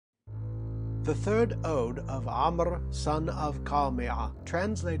The third ode of Amr, son of Qami'ah,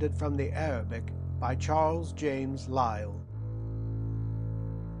 translated from the Arabic by Charles James Lyall.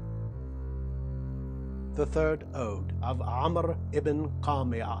 The third ode of Amr ibn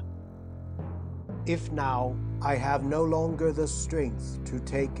Qami'ah. If now I have no longer the strength to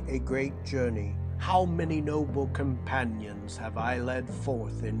take a great journey, how many noble companions have I led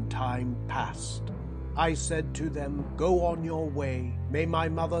forth in time past? I said to them, go on your way, may my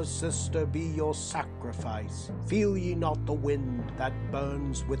mother's sister be your sacrifice. Feel ye not the wind that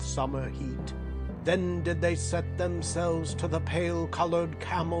burns with summer heat? Then did they set themselves to the pale-colored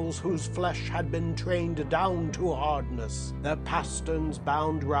camels whose flesh had been trained down to hardness, their pasterns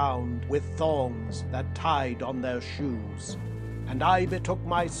bound round with thongs that tied on their shoes. And I betook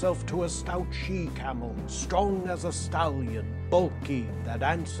myself to a stout she-camel, strong as a stallion, bulky, that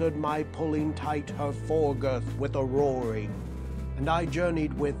answered my pulling tight her fore-girth with a roaring. And I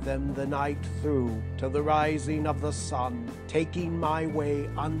journeyed with them the night through, till the rising of the sun, taking my way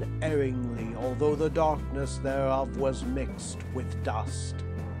unerringly, although the darkness thereof was mixed with dust.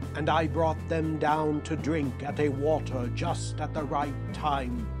 And I brought them down to drink at a water just at the right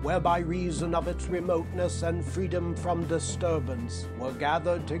time, where by reason of its remoteness and freedom from disturbance were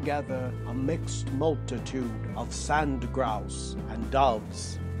gathered together a mixed multitude of sandgrouse and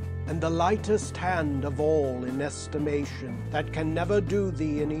doves. And the lightest hand of all in estimation, that can never do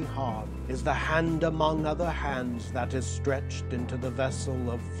thee any harm, is the hand among other hands that is stretched into the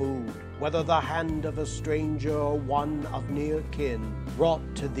vessel of food, whether the hand of a stranger or one of near kin,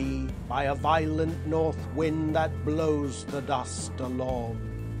 brought to thee by a violent north wind that blows the dust along.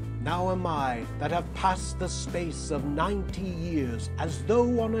 Now am I, that have passed the space of 90 years, as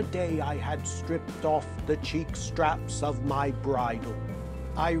though on a day I had stripped off the cheek straps of my bridle.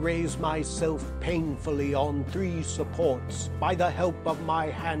 I raise myself painfully on 3 supports, by the help of my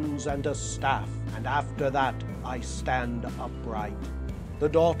hands and a staff, and after that I stand upright. The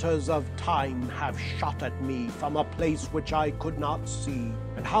daughters of time have shot at me from a place which I could not see,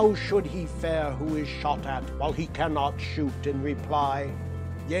 and how should he fare who is shot at, while he cannot shoot in reply?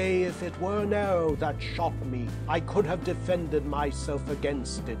 Yea, if it were an arrow that shot me, I could have defended myself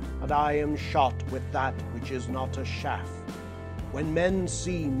against it, but I am shot with that which is not a shaft. When men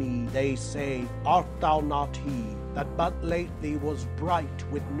see me, they say, art thou not he that but lately was bright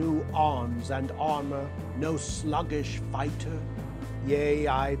with new arms and armor, no sluggish fighter? Yea,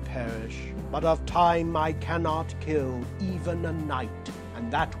 I perish, but of time I cannot kill even a knight, and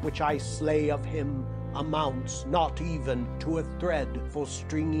that which I slay of him amounts not even to a thread for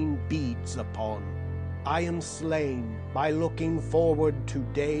stringing beads upon. I am slain by looking forward to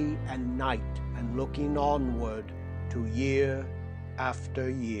day and night, and looking onward to year after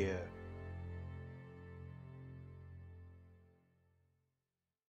year.